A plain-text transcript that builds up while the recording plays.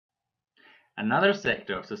Another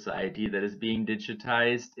sector of society that is being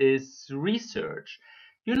digitized is research.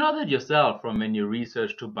 You know that yourself from when you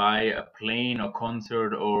research to buy a plane or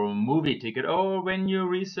concert or movie ticket, or when you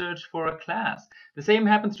research for a class. The same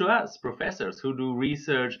happens to us, professors, who do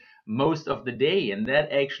research most of the day, and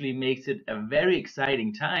that actually makes it a very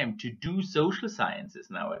exciting time to do social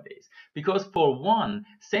sciences nowadays. Because for one,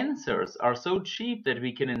 sensors are so cheap that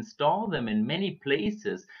we can install them in many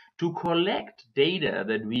places to collect data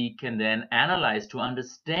that we can then analyze to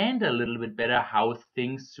understand a little bit better how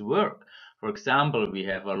things work. For example, we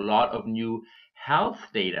have a lot of new health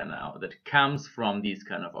data now that comes from these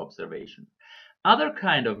kind of observations. Other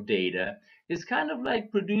kind of data is kind of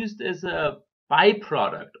like produced as a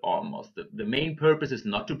byproduct almost. The main purpose is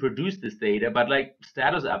not to produce this data, but like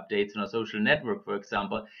status updates on a social network, for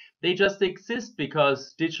example, they just exist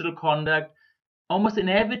because digital conduct almost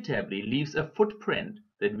inevitably leaves a footprint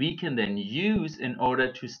that we can then use in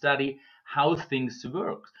order to study how things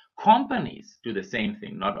work. Companies do the same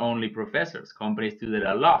thing, not only professors. Companies do that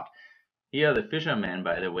a lot. Here are the fishermen,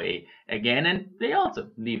 by the way, again, and they also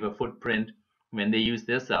leave a footprint when they use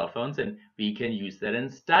their cell phones, and we can use that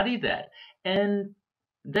and study that. And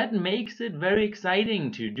that makes it very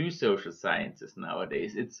exciting to do social sciences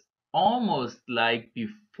nowadays. It's almost like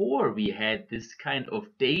before we had this kind of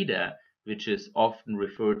data, which is often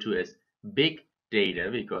referred to as big data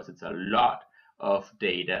because it's a lot of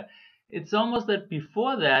data. It's almost that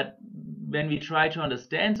before that, when we try to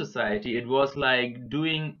understand society, it was like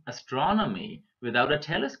doing astronomy without a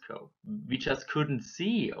telescope. We just couldn't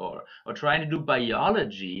see, or trying to do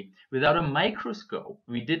biology without a microscope.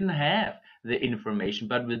 We didn't have the information,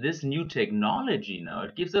 but with this new technology now,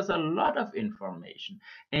 it gives us a lot of information,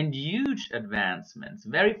 and huge advancements,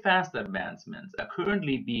 very fast advancements are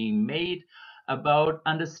currently being made about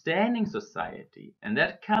understanding society. And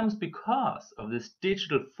that comes because of this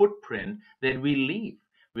digital footprint that we leave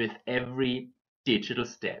with every digital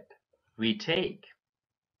step we take.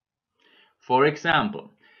 For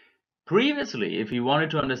example, previously, if we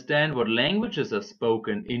wanted to understand what languages are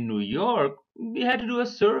spoken in New York, we had to do a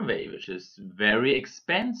survey, which is very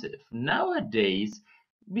expensive. Nowadays,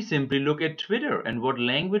 we simply look at Twitter and what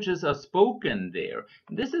languages are spoken there.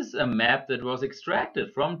 This is a map that was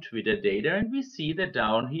extracted from Twitter data, and we see that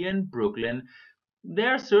down here in Brooklyn,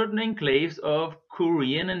 there are certain enclaves of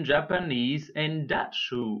Korean and Japanese and Dutch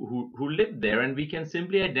who live there, and we can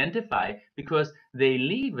simply identify because they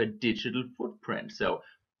leave a digital footprint. So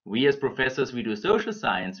we as professors, we do social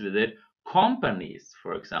science with it. Companies,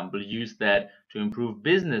 for example, use that to improve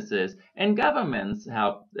businesses, and governments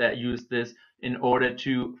help use this in order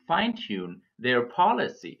to fine-tune their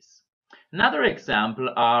policies. Another example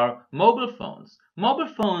are mobile phones.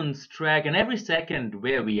 Mobile phones track in every second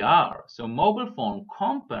where we are. So mobile phone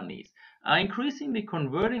companies are increasingly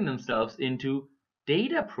converting themselves into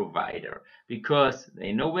data provider because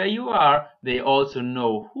they know where you are. They also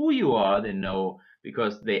know who you are. They know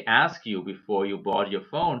because they ask you before you bought your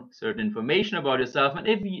phone certain information about yourself. And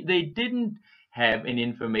if they didn't have any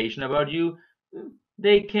information about you,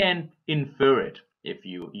 they can infer it. If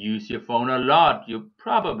you use your phone a lot, you're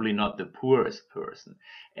probably not the poorest person.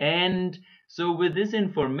 And so with this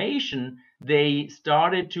information, they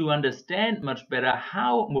started to understand much better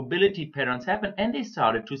how mobility patterns happen, and they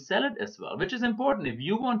started to sell it as well, which is important. If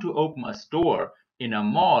you want to open a store in a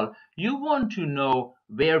mall, you want to know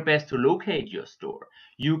where best to locate your store.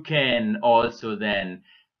 You can also then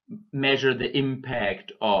measure the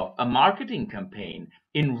impact of a marketing campaign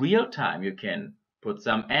in real time. You can put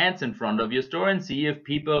some ads in front of your store and see if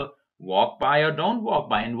people walk by or don't walk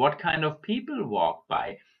by, and what kind of people walk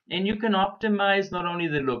by. And you can optimize not only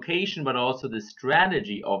the location but also the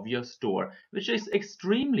strategy of your store, which is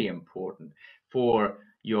extremely important for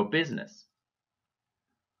your business.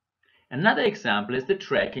 Another example is the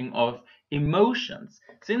tracking of emotions.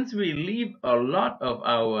 Since we leave a lot of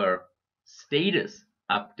our status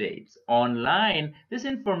updates online, this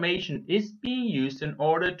information is being used in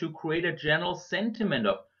order to create a general sentiment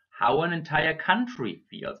of how an entire country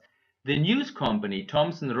feels. The news company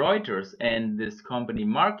Thomson Reuters and this company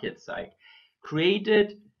MarketSite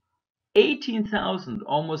created 18,000,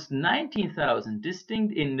 almost 19,000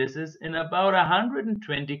 distinct indices in about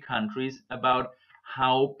 120 countries about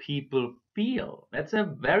how people feel. That's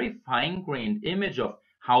a very fine-grained image of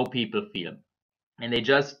how people feel. And they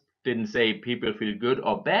just didn't say people feel good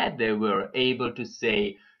or bad. They were able to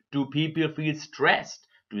say, do people feel stressed?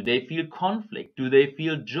 Do they feel conflict? Do they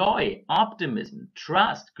feel joy, optimism,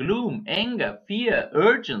 trust, gloom, anger, fear,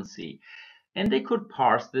 urgency? And they could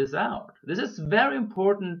parse this out. This is very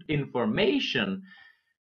important information.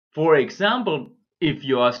 For example, If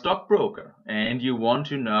you're a stockbroker and you want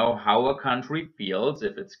to know how a country feels,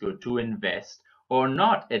 if it's good to invest or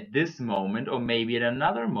not at this moment or maybe at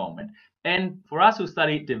another moment. And for us who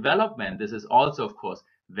study development, this is also, of course,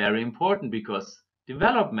 very important because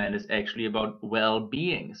development is actually about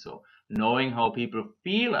well-being. So knowing how people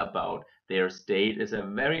feel about their state is a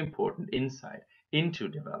very important insight into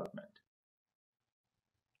development.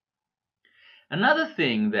 Another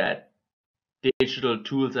thing that digital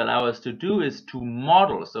tools allow us to do is to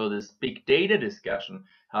model. So this big data discussion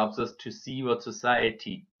helps us to see what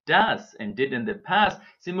society does and did in the past.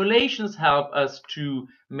 Simulations help us to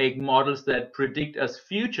make models that predict us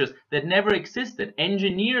futures that never existed.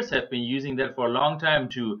 Engineers have been using that for a long time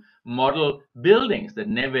to model buildings that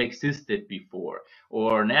never existed before.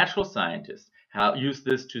 Or natural scientists use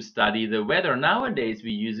this to study the weather. Nowadays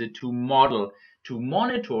we use it to model, to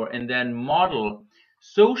monitor and then model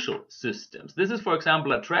social systems. This is, for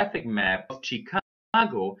example, a traffic map of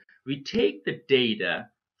Chicago. We take the data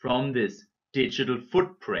from this digital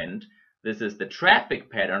footprint. This is the traffic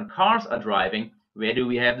pattern cars are driving. Where do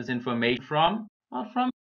we have this information from? Well, from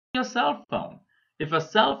your cell phone. If a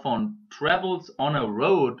cell phone travels on a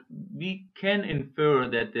road, we can infer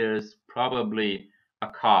that there's probably a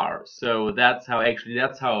car. So that's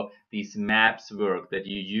how these maps work that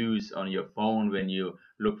you use on your phone when you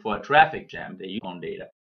look for a traffic jam. They use phone data.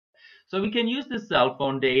 So we can use the cell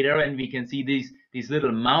phone data and we can see these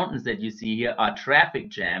little mountains that you see here are traffic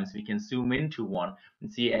jams. We can zoom into one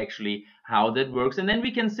and see actually how that works. And then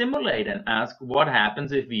we can simulate and ask what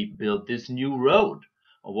happens if we build this new road,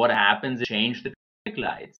 or what happens if we change the traffic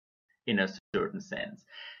lights in a certain sense.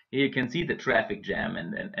 Here you can see the traffic jam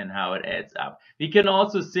and how it adds up. We can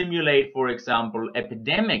also simulate, for example,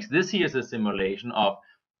 epidemics. This here is a simulation of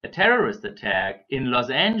a terrorist attack in Los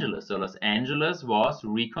Angeles. So Los Angeles was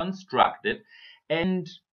reconstructed and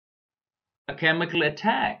a chemical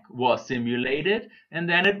attack was simulated, and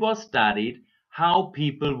then it was studied how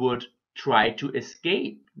people would try to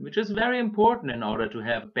escape, which is very important in order to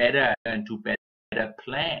have better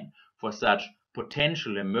plan for such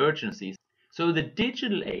potential emergencies. So the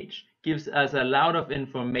digital age gives us a lot of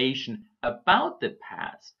information about the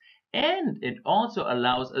past, and it also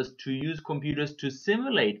allows us to use computers to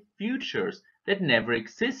simulate futures that never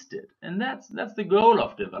existed. And that's the goal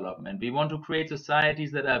of development. We want to create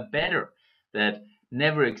societies that are better, that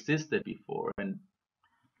never existed before, and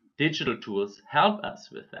digital tools help us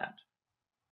with that.